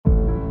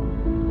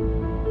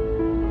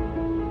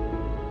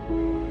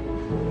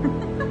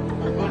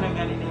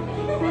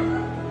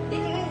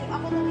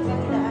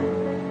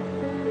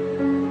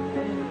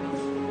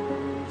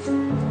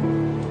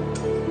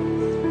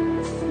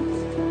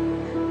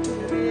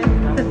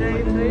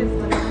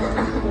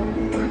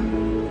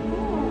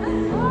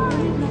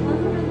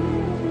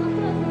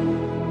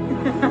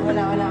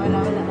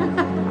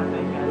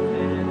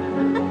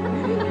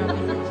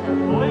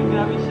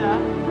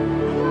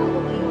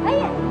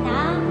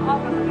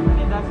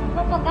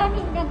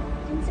ganin na.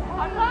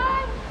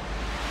 Aray!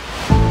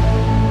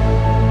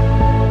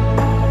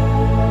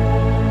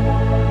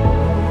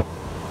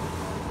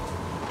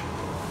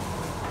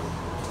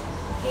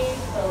 Okay,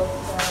 so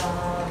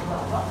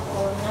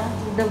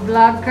the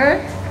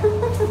vlogger. Oh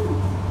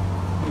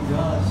my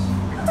gosh.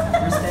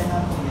 First time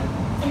natin yan.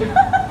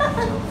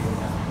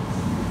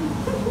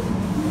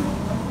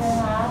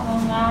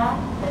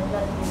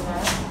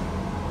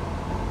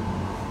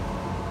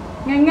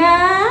 Nga.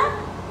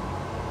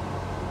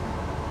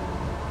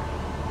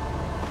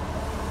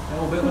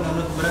 Naubay ko ng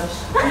toothbrush.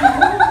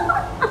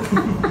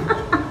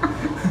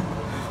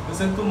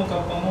 Saan ko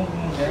makapamong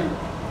kumungay?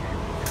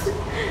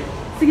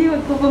 Sige,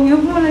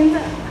 magpapamiyog mo lang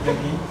sa.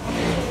 Lagi?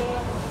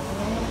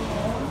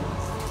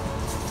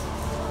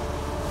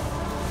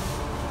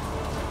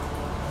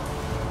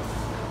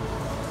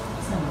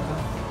 Saan ka?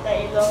 Sa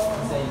ilong.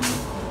 Sa inyo.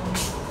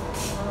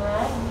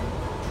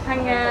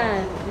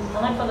 Hangad.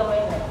 Hangad pa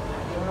gawin na.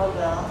 Yung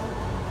lang.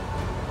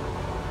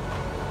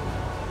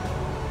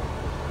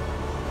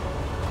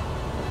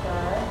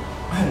 Okay.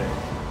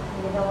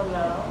 Hindi na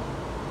maglaw.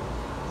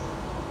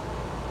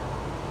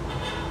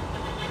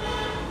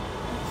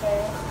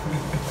 Okay.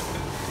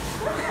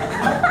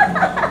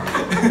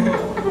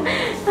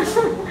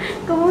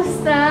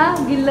 Kumusta?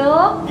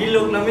 Gilok?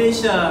 Gilok namin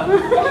siya.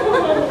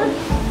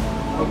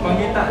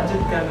 Pagpangita,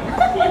 dyan ka, no?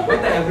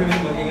 Kita every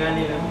week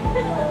mag-ingani lang.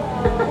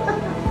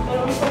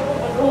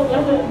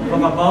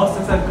 Baka bawas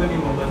sa sad ko ni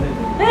mo ba na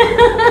yun?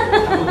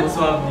 Ako mo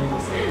swab ni mo.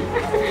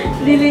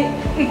 Dili,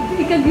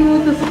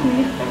 ikagimutusok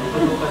niya.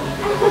 Pagtutukan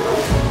niya.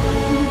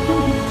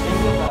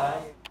 Thank you,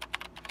 bye.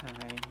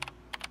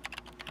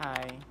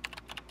 Hi.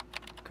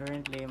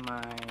 Currently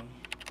my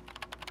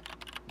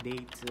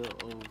day 2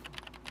 of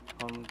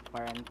home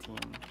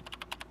quarantine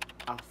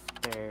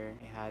after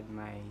I had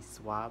my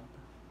swab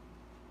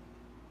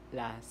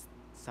last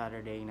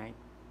Saturday night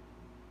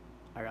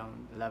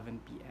around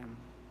 11 p.m.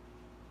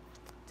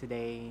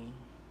 Today,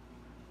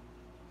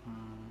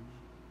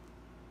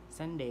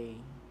 Sunday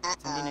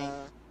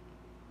night.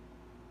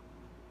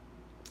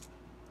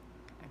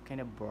 I'm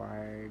kind of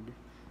bored.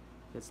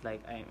 It's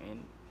like I'm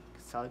in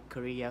South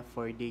Korea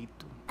for day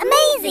 2.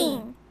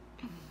 Amazing!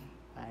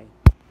 Bye.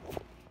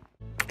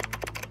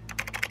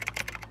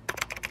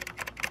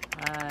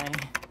 Hi.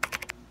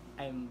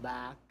 I'm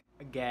back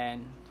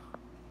again.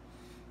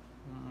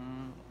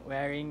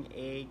 Wearing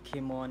a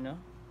kimono.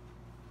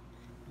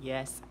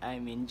 Yes,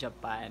 I'm in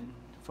Japan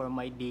for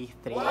my day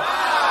 3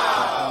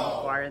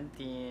 of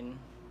quarantine.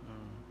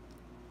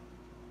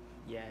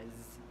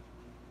 Yes.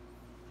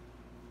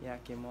 Yeah,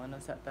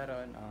 kimono sa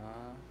taron.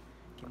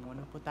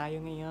 Kimono po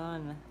tayo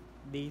ngayon.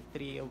 Day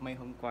 3 of my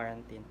home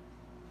quarantine.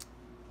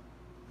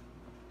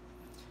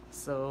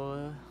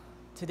 So,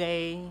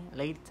 today,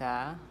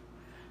 later,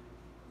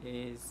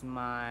 is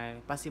my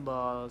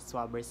possible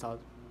swab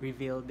result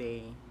reveal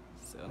day.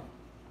 So,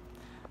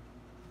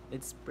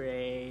 let's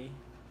pray.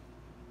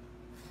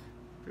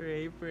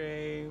 Pray,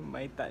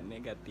 may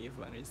negative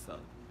ang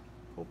result.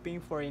 Hoping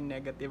for a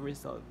negative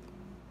result.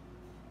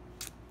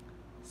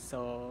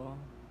 So,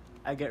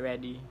 I'll get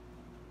ready.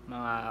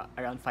 Mga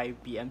around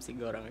 5 p.m.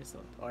 siguro ang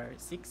result. Or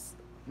 6,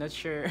 not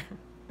sure.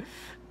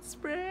 Let's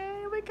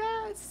pray, my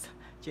gosh.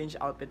 Change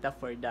outfit na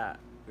for the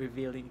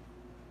reveal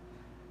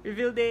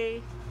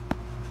day.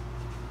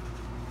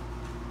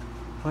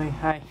 Hoy,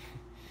 hi.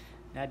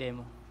 Nade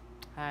mo.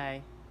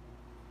 Hi.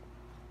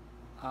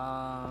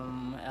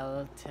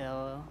 I'll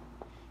tell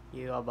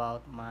you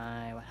about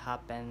what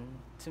happened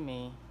to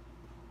me.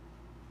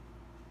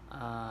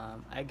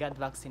 I got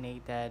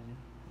vaccinated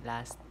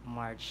last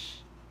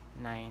March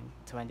 9,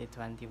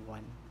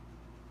 2021.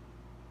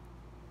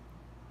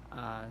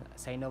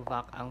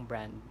 Sinovac ang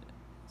brand.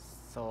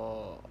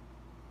 So,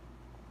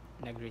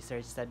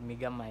 nag-research sad mi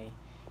gamay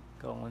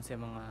kung unsa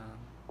mga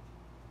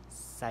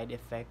side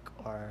effect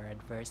or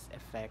adverse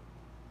effect.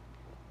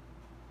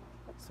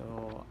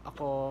 So,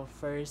 ako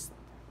first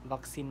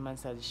vaccine man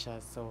sad siya.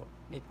 So,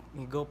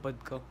 i-go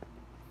pod ko.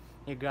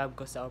 I-grab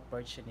ko sa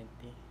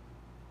opportunity.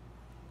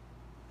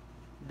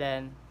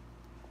 Then,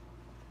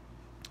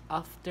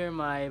 after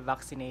my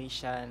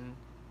vaccination,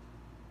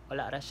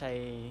 wala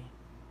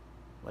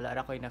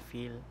ra ko'y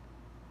na-feel.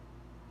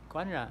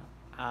 Kuan ra,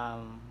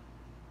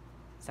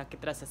 sakit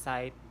ra sa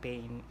site,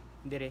 pain,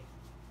 dire.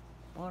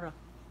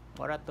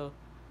 Mora to.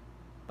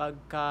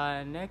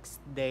 Pagka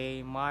next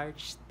day,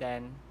 March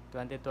 10,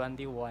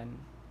 2021,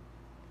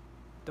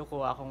 ito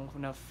ko akong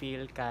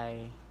na-feel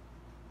kay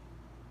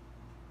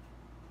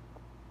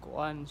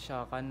kuan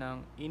siya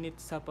kanang init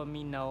sa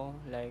paminaw,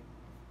 like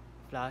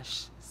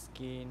flash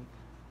skin.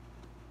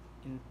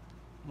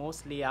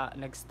 Mostly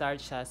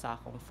nag-start siya sa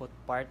akong foot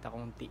part,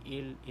 akong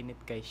tiil, init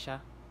kay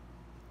siya.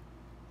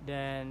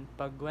 Then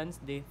pag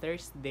Wednesday,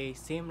 Thursday,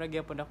 same ra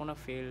gyapon ako na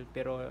feel,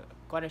 pero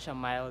kuan na siya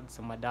mild,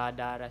 so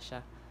madadara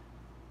siya.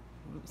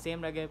 Same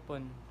ra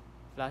gyapon,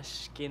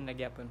 flash skin na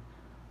gyapon.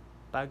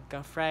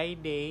 Pagka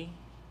Friday,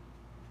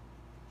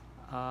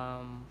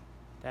 10,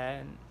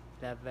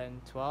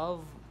 11,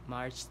 12,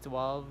 March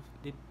 12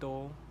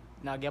 dito,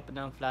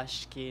 nagyapon ng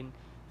flash skin,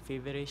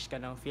 feverish ka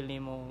nang feel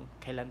nimo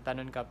kailan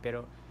tanon ka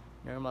pero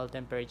normal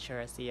temperature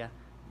siya.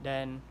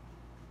 Then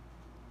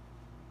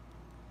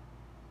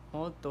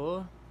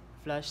to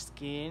flush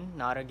skin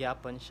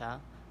naragyapon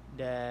siya.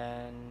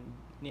 Then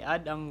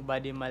niad ang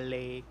body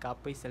malay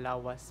kapoy sa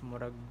lawas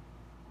murag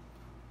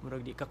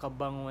di ka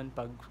kabangon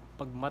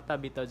pag mata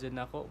bitaw jud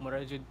nako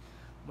murag jud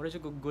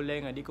kog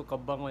gulay nga di ko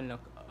kabangon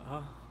lang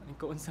ang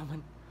unsa man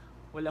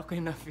wala ko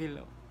na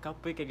feel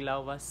kapoy kay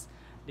lawas.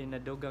 Then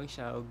nadugang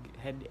siya og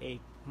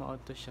headache mao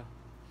to siya.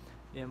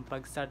 Then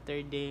pag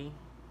Saturday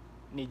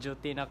ni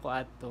duty na ko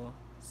ato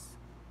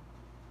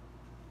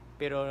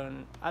pero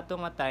ato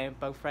nga time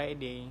pag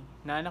Friday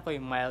naana ko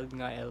yung mild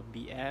nga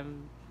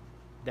LBM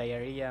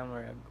diarrhea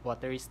or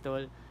water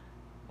stool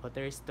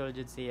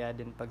jud siya.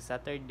 Then pag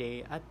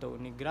Saturday ato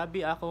ni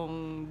grabe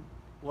akong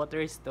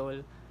water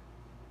stool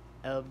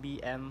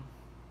LBM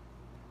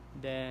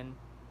then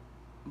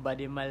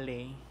body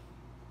malay.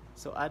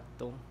 So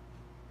ato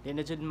di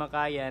na jud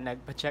makaya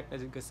nagpa-check na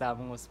jud ko sa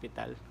among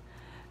hospital.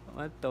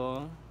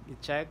 Ato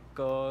i-check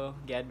ko,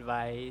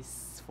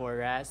 gi-advise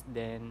for rest,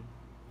 then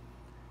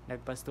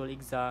nagpa-stool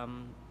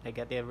exam,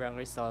 negative ang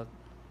result,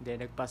 then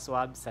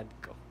nagpa-swab sad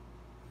ko.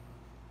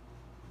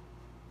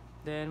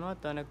 Then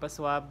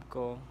nagpa-swab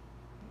ko,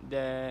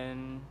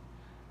 then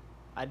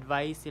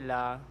advise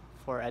sila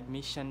for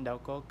admission daw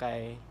ko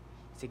kay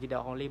sige daw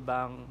akong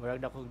libang,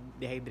 murag daw ko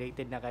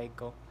dehydrated na kay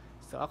ko.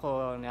 So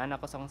ako niana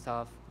ko sa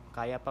self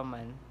kaya pa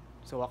man,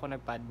 so ako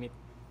nagpa-admit.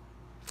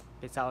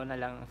 Pisao na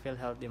lang feel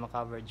healthy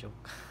makover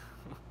joke.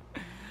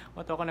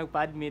 Moto ako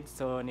nagpa-admit,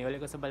 so niuli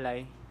ko sa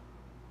balay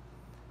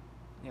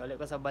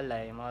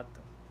mo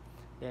to.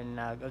 Then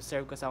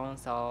nag-observe ko sa akong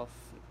self.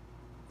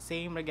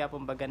 Same ra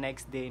gyapon baga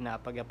next day na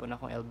pagyapon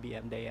akong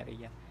LBM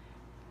diarrhea.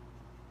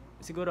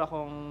 Siguro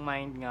akong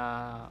mind nga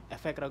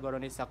effect ra guro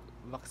ni sa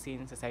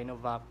vaccine sa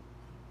Sinovac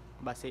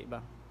base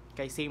ba.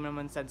 Kay same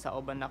naman sad sa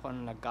uban ako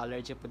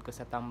nagka-allergy pud ko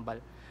sa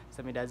tambal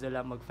sa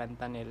midazolam mag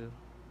fentanyl.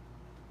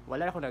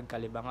 Wala ako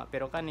nagkalibanga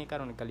pero kani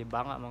karon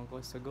nagkalibanga man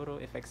ko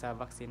siguro effect sa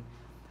vaccine.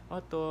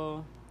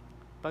 Oto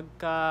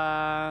pagka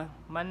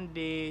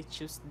Monday,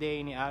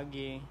 Tuesday ni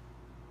agi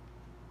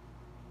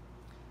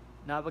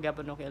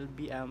napagyapon ko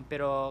LBM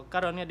pero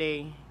karon nga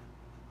day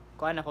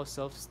kuan ako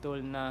soft stool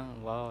na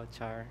wow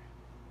char.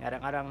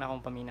 Arang-arang na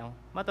akong paminaw.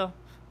 Mato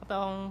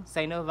akong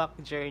Sinovac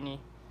journey.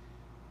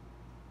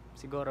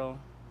 Siguro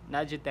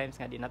na jud times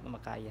nga di na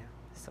makaya.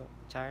 So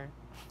char.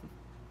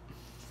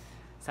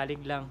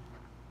 Salig lang.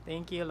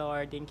 Thank you,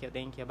 Lord. Thank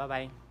you.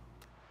 Bye-bye.